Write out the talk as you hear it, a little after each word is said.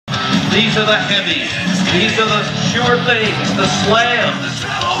These are the heavies. These are the sure things, the slams.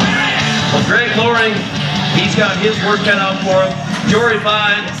 Well, Greg Loring, he's got his work cut out for him. Jory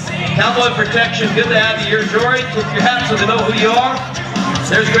Vine, Cowboy Protection, good to have you here. Jory, tip your hat so they know who you are.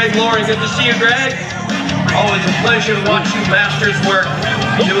 There's Greg Loring, good to see you, Greg. Always a pleasure to watch you masters work,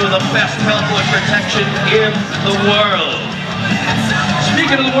 doing the best cowboy protection in the world.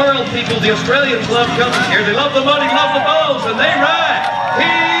 Speaking of the world, people, the Australians love coming here. They love the money, love the bows, and they ride.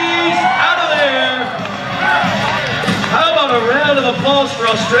 He's out of there. How about a round of applause for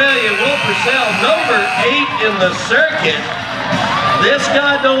Australia? Will Purcell, number 8 in the circuit. This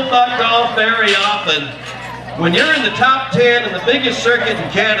guy don't buck off very often. When you're in the top 10 in the biggest circuit in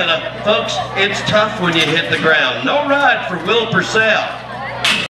Canada, folks, it's tough when you hit the ground. No ride for Will Purcell.